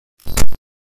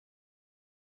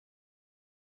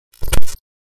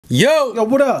Yo,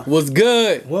 what up? What's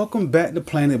good? Welcome back to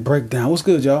Planet Breakdown. What's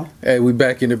good, y'all? Hey, we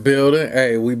back in the building.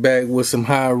 Hey, we back with some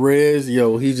Hi-Rez.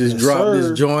 Yo, he just dropped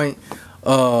this joint.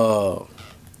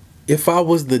 If I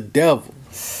Was the Devil.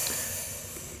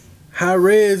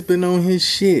 Hi-Rez been on his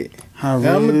shit. I'm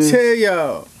gonna tell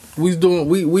y'all, we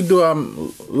do our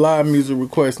live music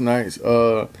request nights.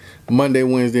 Monday,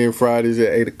 Wednesday, and Fridays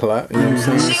at 8 o'clock. You know what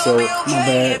I'm saying? So, my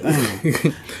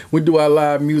bad. We do our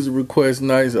live music request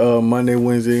nights Monday,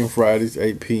 Wednesday, and Fridays,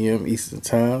 8 p.m. Eastern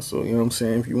Time. So, you know what I'm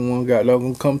saying? If you want got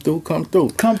gonna come through, come through.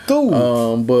 Come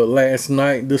through. But last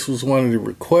night, this was one of the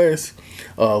requests.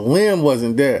 Lem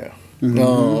wasn't there.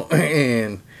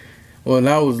 And when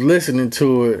I was listening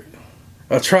to it,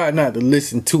 I tried not to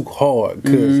listen too hard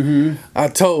because I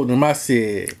told him, I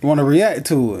said, want to react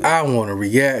to it. I want to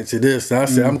react to this. And I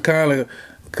said, I'm kind of,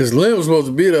 because Lem was supposed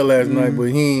to be there last night, but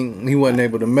he wasn't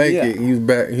able to make it. He was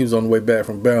back. He was on the way back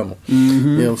from Venmo. You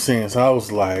know what I'm saying? So I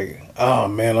was like, oh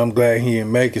man, I'm glad he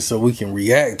didn't make it so we can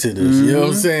react to this. You know what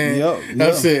I'm saying?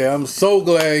 I said, I'm so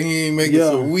glad he didn't make it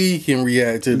so we can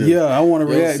react to this. Yeah, I want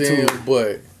to react to it.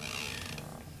 But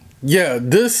yeah,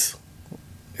 this,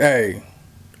 hey,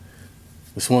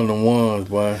 it's one of the ones,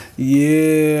 boy.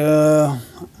 Yeah,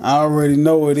 I already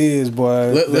know it is,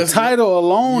 boy. The title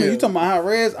alone, you talking about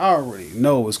Hi-Rez, I already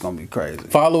know it's going to be crazy.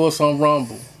 Follow us on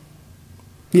Rumble.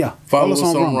 Yeah, follow us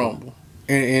on Rumble.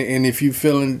 And if you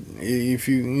feeling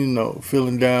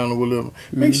down or whatever,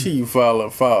 make sure you follow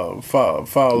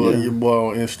your boy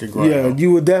on Instagram. Yeah,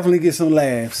 you will definitely get some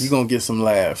laughs. You're going to get some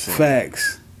laughs.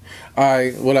 Facts. All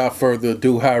right, without further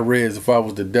ado, Hi-Rez, If I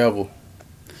Was the Devil.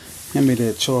 Hand me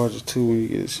that charger too when you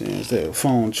get a chance. That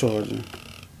phone charger.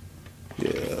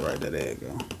 Yeah, right there you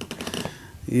go.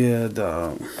 Yeah,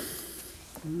 dog.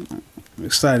 I'm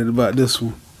excited about this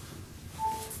one.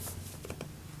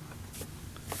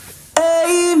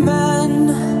 Amen.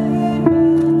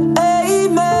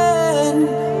 Amen.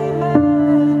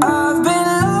 I've been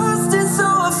lost and so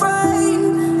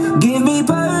afraid. Give me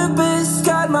purpose,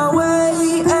 guide my way.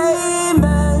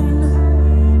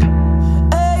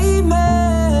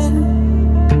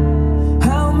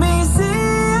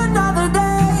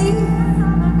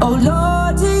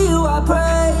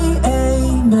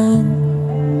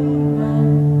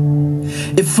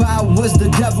 If I was the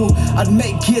devil, I'd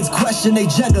make kids question their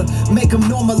gender, make them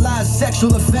normalize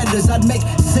sexual offenders. I'd make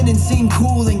sinning seem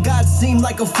cool and God seem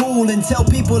like a fool, and tell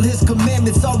people his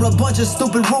commandments are a bunch of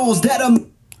stupid rules that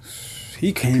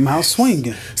He came out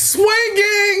swinging.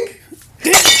 Swinging!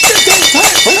 He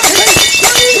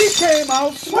came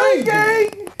out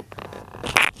swinging!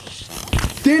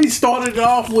 Then he started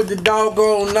off with the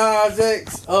doggone Nas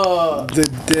X,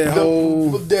 that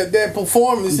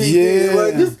performance he did.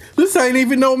 Like this ain't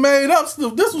even no made up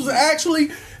stuff. This was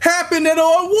actually happened at an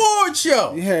award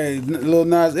show. Yeah, Lil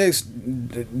Nas X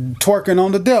twerking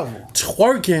on the devil.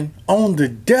 Twerking on the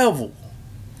devil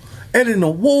at an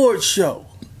award show.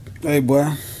 Hey,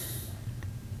 boy.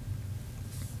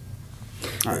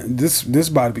 This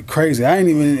about to be crazy. I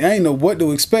ain't know what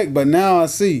to expect, but now I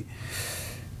see.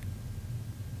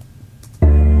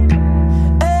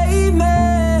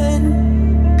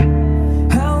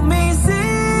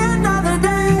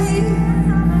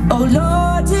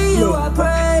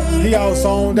 He all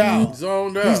zoned out. He's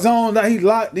zoned out. He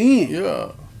locked in.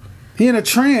 Yeah. He in a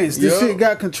trance. This shit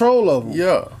got control of him.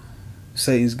 Yeah.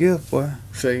 Satan's gift, boy.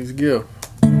 Satan's gift.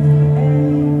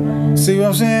 See what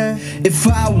I'm saying? If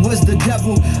I was the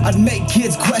devil, I'd make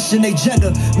kids question their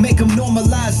gender, make them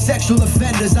normalize sexual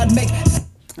offenders. I'd make...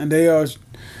 And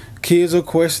kids are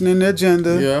questioning their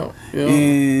gender. Yeah.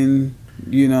 And,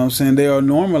 you know what I'm saying, they are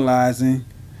normalizing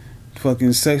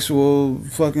sexual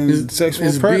it's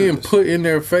predators. Being put in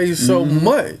their face so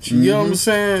much. You know what I'm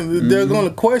saying? They're going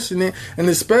to question it, and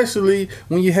especially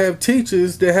when you have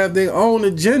teachers that have their own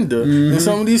agenda, and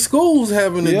some of these schools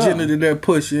have an agenda that they're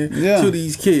pushing to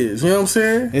these kids. You know what I'm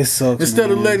saying? It sucks.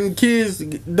 Instead of letting kids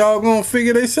doggone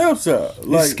figure themselves out.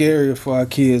 Like, it's scary for our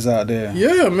kids out there.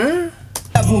 Yeah, man.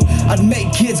 I'd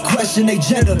make kids question their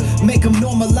gender, make them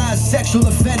normalize sexual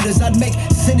offenders. I'd make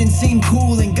sinning seem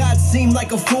cool and God seem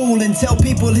like a fool, and tell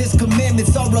people his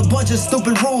commandments are a bunch of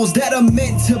stupid rules that are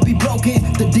meant to be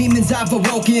broken. The demons I've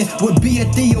awoken would be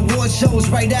at the award shows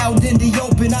right out in the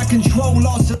open. I control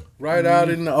also right out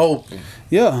in the open.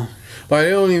 Yeah. Like,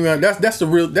 they don't even, that's the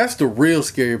real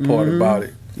scary part about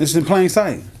it. It's in plain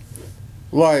sight.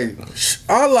 Like,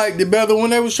 I liked it better when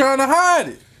they was trying to hide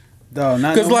it.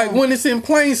 Because when it's in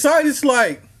plain sight, it's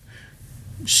like,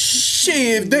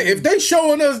 shit, if they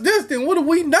showing us this, then what are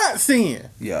we not seeing?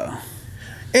 Yeah.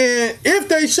 And if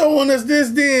they showing us this,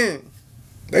 then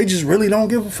They just really don't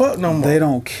give a fuck no more. They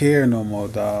don't care no more,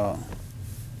 dog.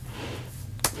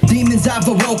 Demons I've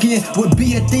awoken would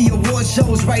be at the award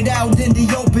shows right out in the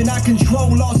open. I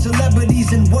control all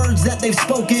celebrities and words that they've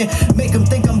spoken. Make them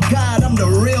think I'm God, I'm the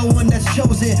real one that's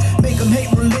chosen. Make them hate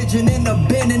religion and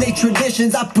abandon their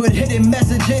traditions. I put hidden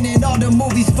messaging in all the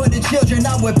movies for the children.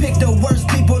 I would pick the worst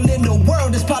people in the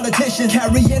world as politicians.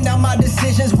 Carrying out my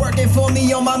decisions, working for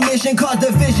me on my mission, cause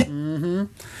division.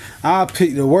 I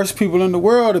pick the worst people in the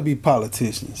world to be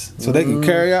politicians, so they can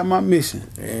carry out my mission.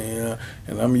 Yeah,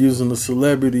 and I'm using the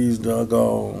celebrities,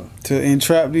 doggone, to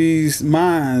entrap these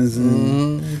minds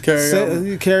and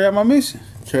carry out my mission.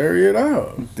 Carry it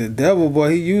out. The devil,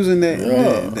 boy, he using that.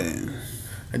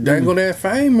 And dangle that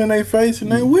fame in their face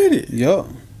and they with it. Yup.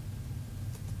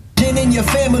 In your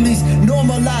families,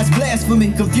 normalize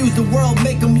blasphemy. Confuse the world,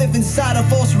 make them live inside a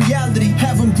false reality.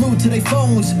 Have them glued to their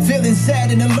phones, feeling sad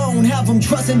and alone. Have them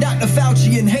trusting Dr.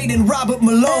 Fauci and hating Robert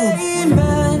Malone.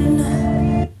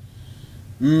 Amen.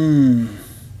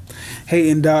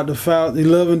 Hating Dr. Fauci,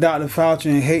 loving Dr. Fauci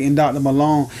and hating Dr.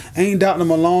 Malone. Ain't Dr.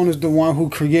 Malone is the one who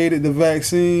created the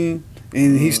vaccine?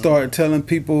 And he started telling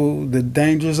people the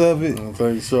dangers of it. I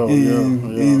think so, and, yeah.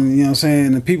 And you know what I'm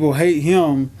saying? The people hate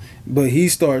him, but he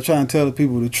started trying to tell the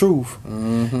people the truth. You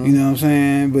know what I'm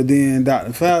saying? But then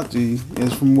Dr. Fauci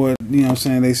is from what, you know what I'm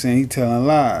saying, they saying he telling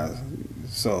lies.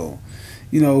 So,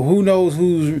 you know, who knows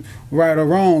who's right or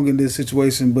wrong in this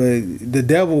situation, but the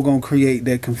devil gonna create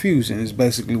that confusion is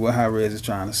basically what Hi-Rez is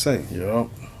trying to say. Yep.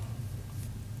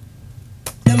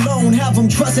 Alone, have them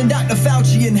trusting Dr.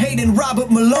 Fauci and hating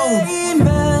Robert Malone.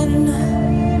 Amen.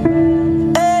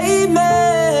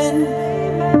 Amen.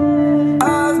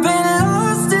 I've been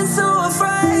lost and so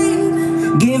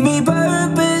afraid. Give me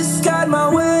purpose, guide my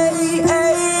way.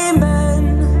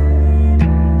 Amen.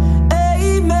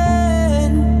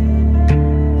 Amen.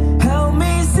 Help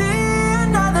me see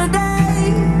another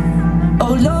day.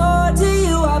 Oh Lord, to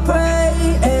you I pray.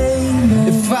 Amen.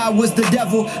 If I was the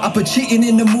devil, I'd put cheating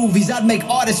in the movies. I'd make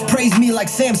artists praise me like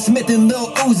Sam Smith and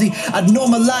Lil Uzi. I'd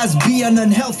normalize being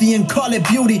unhealthy and call it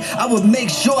beauty. I would make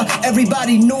sure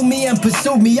everybody knew me and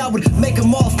pursued me. I would make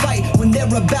them all fight when they're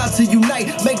about to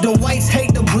unite. Make the whites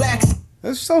hate the blacks.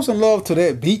 Let's show some love to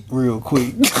that beat real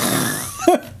quick.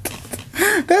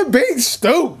 That beat's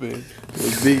stupid.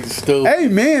 The beat's stupid.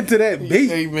 Amen to that beat.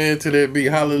 Amen to that beat.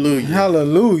 Hallelujah.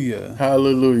 Hallelujah.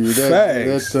 Hallelujah.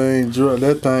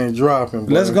 That thing dropping.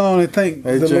 Boy. Let's go on and thank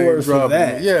the Lord for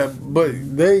that. Yeah, but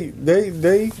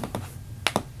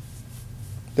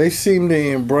they seem to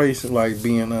embrace like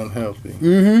being unhealthy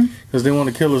because they want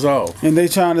to kill us off. And they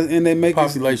trying to, and they make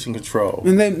population control.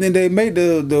 And they make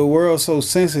the world so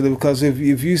sensitive because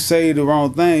if you say the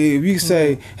wrong thing, if you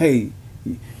say, hey,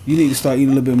 you need to start eating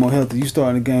a little bit more healthy. You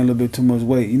starting to gain a little bit too much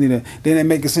weight. You need to. Then they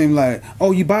make it seem like,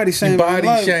 oh, you body shaming.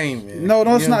 Shaming. No,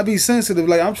 let's not be sensitive.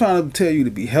 Like I'm trying to tell you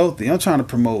to be healthy. I'm trying to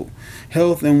promote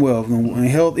health and wealth, and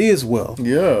health is wealth.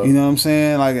 Yeah. You know what I'm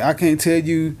saying? Like I can't tell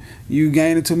you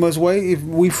gaining too much weight if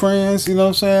we friends. You know what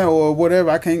I'm saying, or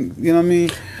whatever. I can't. You know what I mean?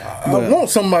 I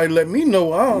want somebody to let me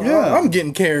know I'm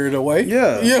getting carried away.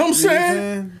 Yeah. You know what I'm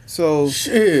saying? So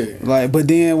shit. Like, but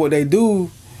then what they do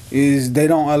is they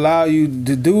don't allow you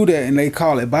to do that, and they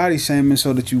call it body shaming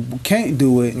so that you can't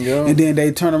do it. Yeah. And then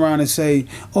they turn around and say,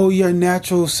 oh, your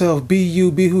natural self, be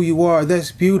you, be who you are,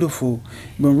 that's beautiful.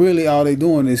 But really all they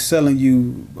doing is selling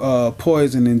you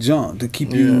poison and junk to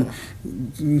keep you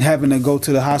having to go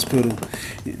to the hospital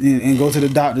and go to the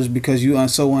doctors because you are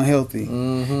so unhealthy. You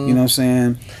know what I'm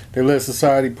saying? They let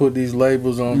society put these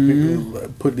labels on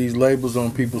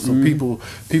people, so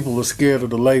people are scared of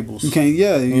the labels. You can't, you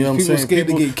know what I'm saying? Scared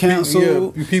to get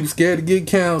canceled. People scared to get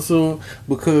canceled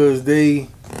because they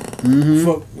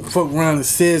fuck around and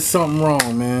said something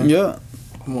wrong, man. Yeah.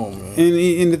 Come on, man.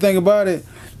 And the thing about it,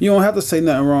 you don't have to say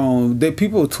nothing wrong.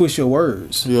 People twist your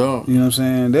words. Yeah. You know what I'm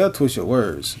saying? They'll twist your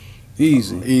words.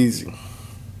 Easy.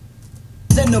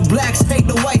 And the blacks hate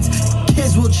the whites.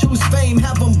 Kids will choose fame,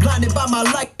 have them blinded by my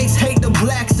lights. Hate the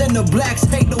blacks and the blacks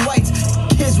hate the whites.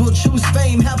 Kids will choose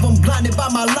fame, have them blinded by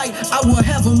my light. I will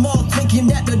have them all thinking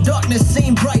that the darkness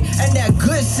seemed bright, and that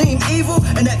good seemed evil,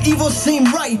 and that evil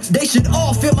seemed right. They should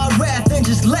all feel my wrath and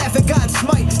just laugh at God's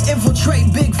smite.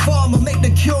 Infiltrate Big Pharma, make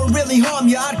the cure really harm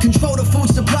you. I'd control the food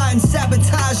supply and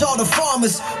sabotage all the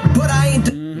farmers, but I ain't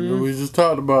We just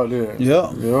talked about that.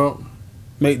 Yep.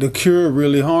 Make the cure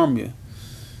really harm you.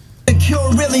 The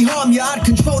cure really harm you. I'd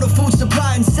control the food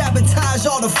supply and sabotage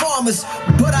all the farmers,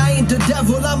 but I ain't the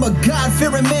devil, I'm a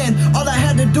God-fearing man. All I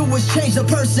had to do was change the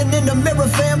person in the mirror,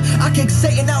 fam. I kick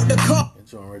Satan out the car. That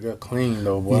joint right there clean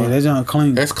though, boy. Yeah, that joint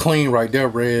clean. That's clean right there,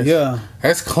 Rez. Yeah.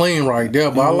 That's clean right there,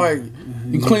 but I like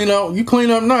you clean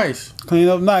up nice. Clean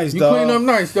up nice, dog. You clean up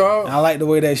nice, dog. I like the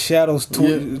way that shadows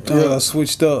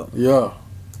switched up. Yeah.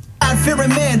 God-fearing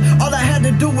man. All I had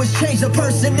to do was change the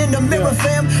person in the mirror,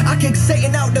 fam. I kick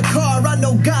Satan out the car, I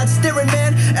know God's steering,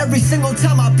 man. Every single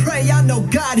time I pray, I know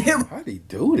God hear. How'd he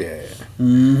do that?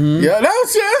 Yeah,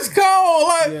 that's cold.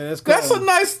 Like, Yeah, that's cold. That's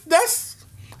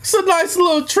a nice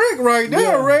little trick right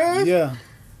there, Rez. Yeah.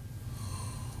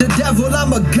 The devil,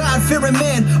 I'm a God-fearing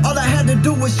man. All I had to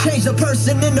do was change the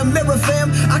person in the mirror,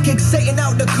 fam. I kick Satan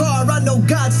out the car, I know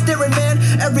God's steering, man.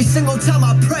 Every single time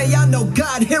I pray, I know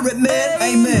God hear it, man.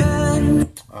 Amen.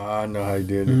 I know how he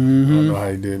did it. I know how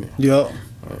he did it. Yup.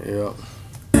 Yep.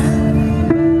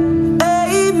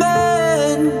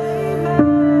 Amen.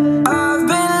 I've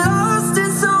been lost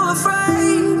and so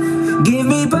afraid. Give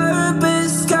me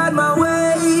purpose, guide my way.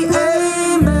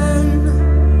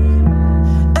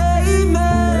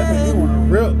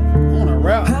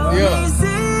 Yeah.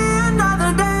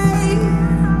 Another day.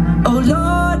 Oh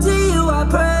Lord, to you I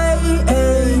pray.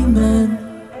 Amen.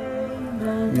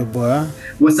 Yeah, boy.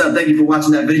 What's up? Thank you for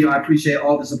watching that video. I appreciate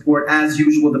all the support. As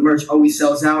usual, the merch always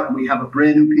sells out, and we have a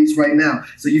brand new piece right now.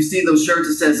 So you've seen those shirts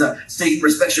that says, Satan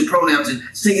respects your pronouns, and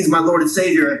Satan's my Lord and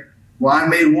Savior. Well, I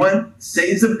made one.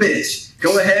 Satan's a bitch.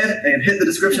 Go ahead and hit the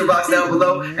description box down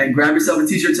below and grab yourself a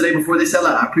t-shirt today before they sell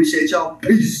out. I appreciate y'all.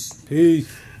 Peace.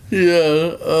 Peace.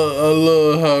 Yeah, I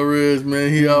love Hi-Rez, man.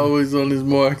 He always on his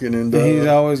market, and He's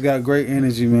always got great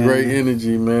energy, man. Great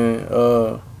energy, man.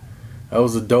 That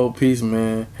was a dope piece,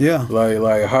 man. Yeah.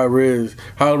 Like Hi-Rez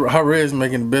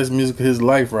making the best music of his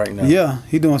life right now. Yeah,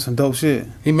 he doing some dope shit.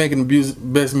 He making the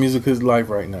best music of his life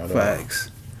right now. Though. Facts.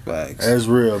 That's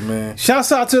real, man.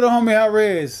 Shouts out to the homie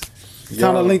Hi-Rez.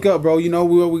 Time to link up, bro. You know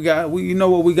what we got. You know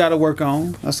what we got to work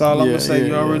on. That's all I'm gonna say.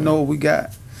 You already know what we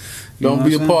got. Don't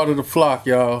be a part of the flock,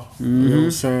 y'all. You know what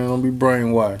I'm saying? Don't be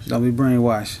brainwashed. Don't be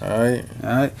brainwashed. All right.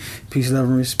 All right. Peace, love,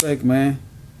 and respect, man.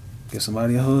 Give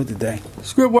somebody a hug today.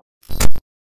 ScriptWork.